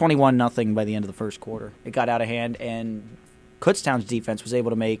this was 21-0 by the end of the first quarter. It got out of hand, and Kutztown's defense was able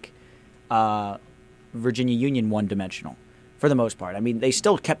to make Virginia Union one-dimensional for the most part. I mean, they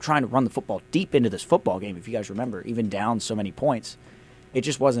still kept trying to run the football deep into this football game, if you guys remember, even down so many points. It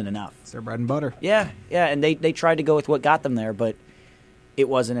just wasn't enough. It's their bread and butter. Yeah, and they tried to go with what got them there, but it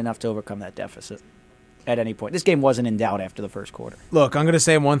wasn't enough to overcome that deficit at any point. This game wasn't in doubt after the first quarter. Look, I'm going to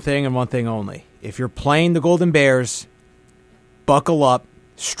say one thing and one thing only. If you're playing the Golden Bears, buckle up,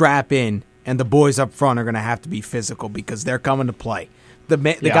 strap in, and the boys up front are going to have to be physical because they're coming to play. The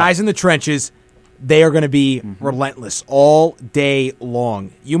guys in the trenches, they are going to be relentless all day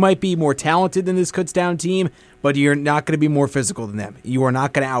long. You might be more talented than this Kutztown team, but you're not going to be more physical than them. You are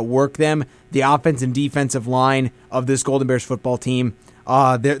not going to outwork them. The offense and defensive line of this Golden Bears football team,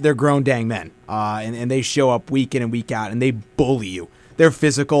 they're grown dang men, and they show up week in and week out, and they bully you. They're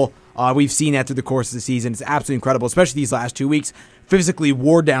physical. We've seen that through the course of the season. It's absolutely incredible, especially these last 2 weeks. Physically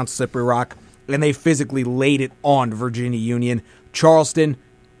wore down Slippery Rock, and they physically laid it on Virginia Union. Charleston,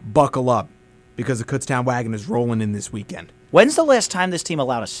 buckle up, because the Kutztown wagon is rolling in this weekend. When's the last time this team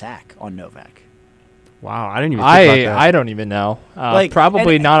allowed a sack on Novak? Wow, I didn't even think about that. I don't even know.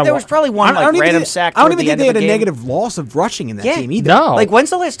 Probably and not. There was probably one random sack. I don't toward even the think end they of had the a game. negative loss of rushing in that Yeah. team either. No. Like,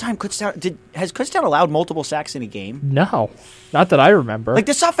 when's the last time Kutztown has Kutztown allowed multiple sacks in a game? No, not that I remember. Like,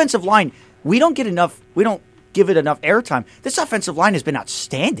 this offensive line, we don't give it enough airtime. This offensive line has been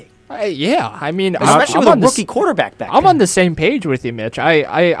outstanding, yeah, I mean, especially I'm with a on the rookie quarterback back I'm there. on the same page with you, Mitch.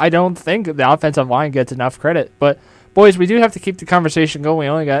 I don't think the offensive line gets enough credit. But, boys, we do have to keep the conversation going. We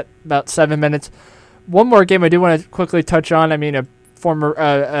only got about 7 minutes. One more game I do want to quickly touch on. I mean, a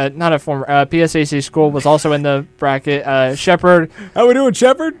not a former PSAC school was also in the bracket. Shepherd. How we doing,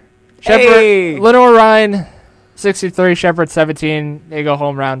 Shepherd? Hey! Lenore Ryan, 63. Shepherd 17. They go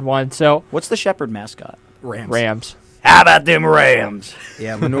home round 1. So What's the Shepherd mascot? Rams. How about them Rams?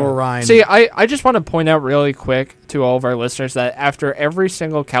 Yeah, Lenore Ryan. See, I just want to point out really quick to all of our listeners that after every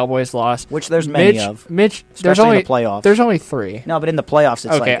single Cowboys loss, Which there's many Mitch, of. Mitch, there's Especially in only the playoffs. There's only 3. No, but in the playoffs,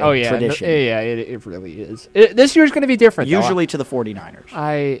 it's Okay. like a tradition. It really is. This year's going to be different. though. Usually to the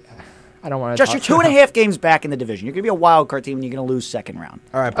 49ers. I don't want to. Just you're 2.5 games back in the division. You're going to be a wild card team, and you're going to lose second round.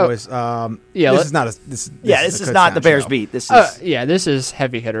 All right, boys. yeah, this is not a. This This a is not the Kutztown Bears show. beat. This is Yeah, this is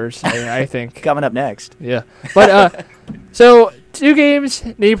heavy hitters. I think. coming up next. Yeah, but so 2 games,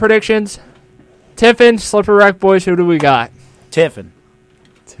 knee predictions. Tiffin, Slippery Rock boys. Who do we got? Tiffin.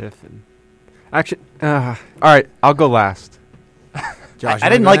 Actually, all right, I'll go last. Josh, I you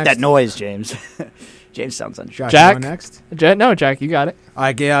didn't wanna like go that next? noise, James. James sounds unsure. Josh, Jack? you going next? No, Jack, you got it. All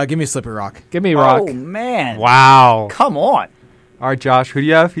right, give me Slippery Rock. Give me Rock. Oh, man. Wow. Come on. All right, Josh, who do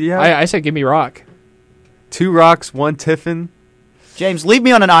you have? I said give me Rock. 2 Rocks, 1 Tiffin. James, leave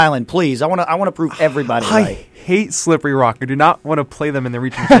me on an island, please. I want to prove everybody I right. hate Slippery Rock. I do not want to play them in the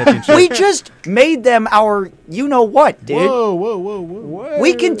regional championship. We just made them our you-know-what, dude. Whoa.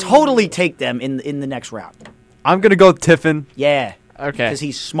 We can totally take them in the next round. I'm going to go with Tiffin. Yeah. Okay. Because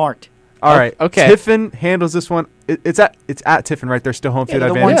he's smart. All right. okay. Tiffin handles this one. It's at Tiffin, right? They're still home Yeah, field they're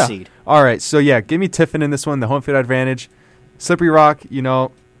the advantage. one seed. All right. So, yeah, give me Tiffin in this one, the home field advantage. Slippery Rock,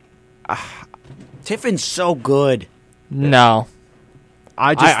 Tiffin's so good. No.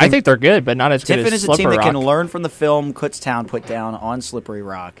 I think they're good, but not as good Tiffin as is a team Slippery that can Rock. learn from the film Kutztown put down on Slippery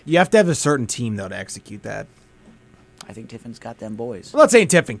Rock. You have to have a certain team though to execute that. I think Tiffin's got them boys. I'm not saying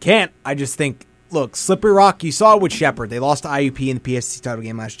Tiffin can't. I just think, look, Slippery Rock, you saw it with Shepherd. They lost to IUP in the PSC title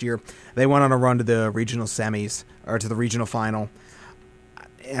game last year. They went on a run to the regional semis, or to the regional final.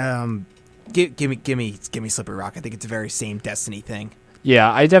 Give me Slippery Rock. I think it's a very same destiny thing.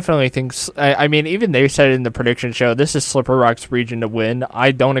 Yeah, I definitely think. I mean, even they said it in the prediction show, this is Slippery Rock's region to win.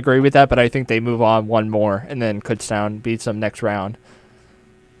 I don't agree with that, but I think they move on one more, and then Kutztown beats them next round.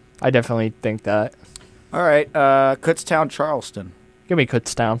 I definitely think that. All right, Kutztown, Charleston. Give me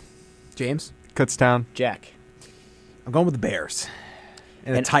Kutztown. James? Kutztown. Jack. I'm going with the Bears.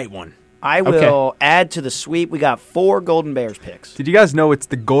 And a And- tight one. I will add to the sweep. We got 4 Golden Bears picks. Did you guys know it's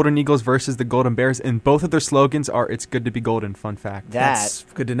the Golden Eagles versus the Golden Bears, and both of their slogans are "It's good to be golden." Fun fact. That's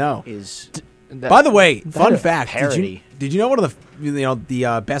good to know. Is By the way, fun a fact: parody. Did you know one of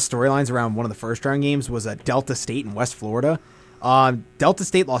the best storylines around one of the first round games was Delta State in West Florida? Delta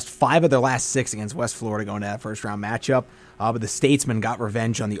State lost 5 of their last 6 against West Florida going to that first round matchup, but the Statesmen got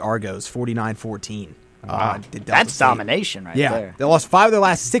revenge on the Argos, 49-14. that's domination right there. They lost 5 of their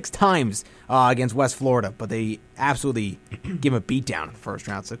last 6 times against West Florida, but they absolutely give them a beatdown in the first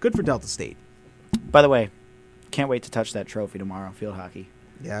round. So good for Delta State. By the way, can't wait to touch that trophy tomorrow. Field hockey.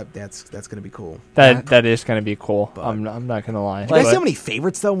 Yeah, that's going to be cool. That is going to be cool. I'm not going to lie. Did I see But- how many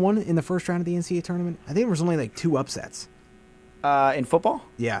favorites though won in the first round of the NCAA tournament? I think there was only like 2 upsets. In football?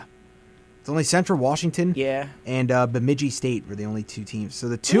 Yeah. It's only Central Washington Yeah. and Bemidji State were the only 2 teams. So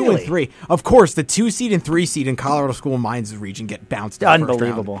the 2 Really? and 3. Of course, the 2 seed and 3 seed in Colorado School of Mines region get bounced out.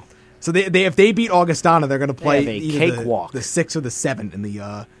 Unbelievable. So they if they beat Augustana, they're going to play have a either cakewalk. the 6 or the 7 in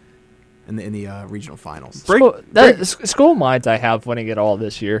the regional finals. School Minds I have winning it all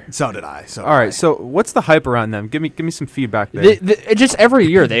this year. So did I. All right. So, what's the hype around them? Give me some feedback there. Just every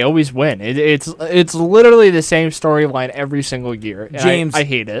year they always win. It's literally the same storyline every single year. And James- I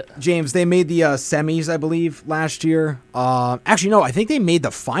hate it. James, they made the semis, I believe, last year. Actually, no, I think they made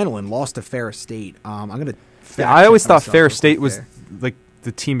the final and lost to Ferris State. I'm gonna. I always thought myself Ferris real State quick was there. like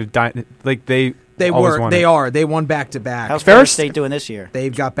the team of like they They always won it. are. They won back to back. How's Ferris Ferris State doing this year? They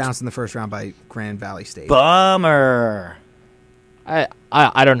got bounced in the first round by Grand Valley State. Bummer.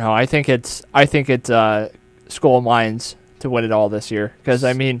 I don't know. I think it's School of Mines to win it all this year because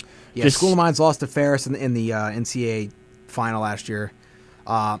I mean Yeah, School of Mines lost to Ferris in the NCAA final last year.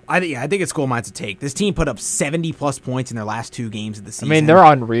 I think it's School of Mines to take. This team put up 70-plus points in their last 2 games of the I season. mean they're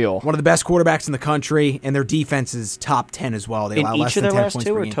unreal. one of the best quarterbacks in the country, and their defense is top 10 as well. They In allow each less of than their 10 last points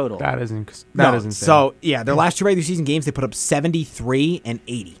 2 per or game. total? That is insane. So, yeah, their last 2 regular season games, they put up 73 and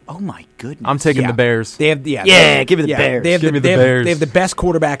 80. Oh, my goodness. I'm taking Yeah. the Bears. They have Yeah, give me the Bears. They have Give me the they have- Bears. They have the best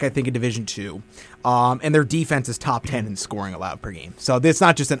quarterback, I think, in Division II, and their defense is top 10 in scoring allowed per game. So it's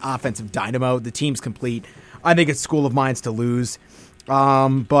not just an offensive dynamo. The team's complete. I think it's School of Mines to lose.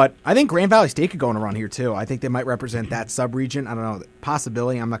 But I think Grand Valley State could go on a run here too. I think they might represent that sub-region. I don't know,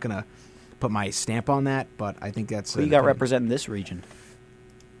 possibility. I'm not going to put my stamp on that, but I think that's. Who you got representing this region?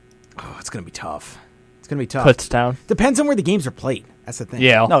 Oh, it's going to be tough. It's going to be tough. Kutztown. Depends on where the games are played. That's the thing.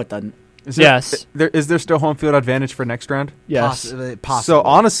 Yeah. No, it doesn't. Yes. Is there still home field advantage for next round? Yes. Possible. So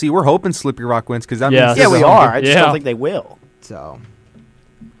honestly, we're hoping Sleepy Rock wins because that Yes. means Yeah, there's we a home are. field- I just Yeah. don't think they will. So,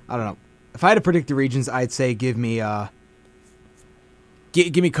 I don't know. If I had to predict the regions, I'd say give me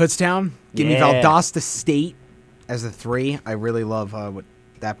give me Kutztown, give me Yeah. Valdosta State as the 3. I really love what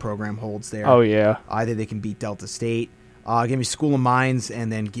that program holds there. Oh yeah. I think they can beat Delta State. Give me School of Mines,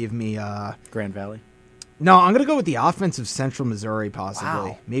 and then give me Grand Valley. no. I'm gonna go with the offensive Central Missouri,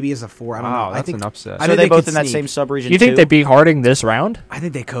 possibly. Wow. Maybe as a 4. I don't Wow, know. that's I think an upset. I So think they they both could in that sneak. same sub-region You think too? they beat Harding this round? I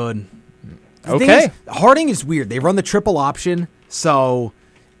think they could. The Okay. thing is, Harding is weird. They run the triple option, so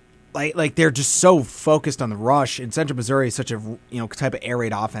like they're just so focused on the rush. And Central Missouri is such a type of air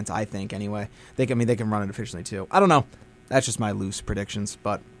raid offense. I think anyway. They can run it efficiently too. I don't know. That's just my loose predictions,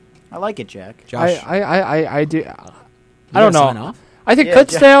 but I like it, Jack. Josh, I do. you I don't gotta sign know. off? I think Yeah,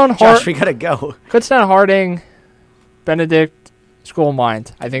 Kutztown, Josh, we gotta go. Kutztown, Harding, Benedict, School of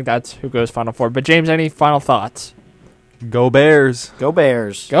Mines. I think that's who goes Final Four. But James, any final thoughts? Go Bears. Go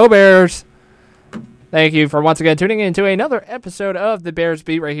Bears. Go Bears! Thank you for once again tuning in to another episode of the Bears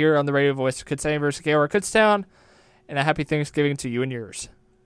Beat right here on the radio voice of Kutztown versus KR Kutztown. And a happy Thanksgiving to you and yours.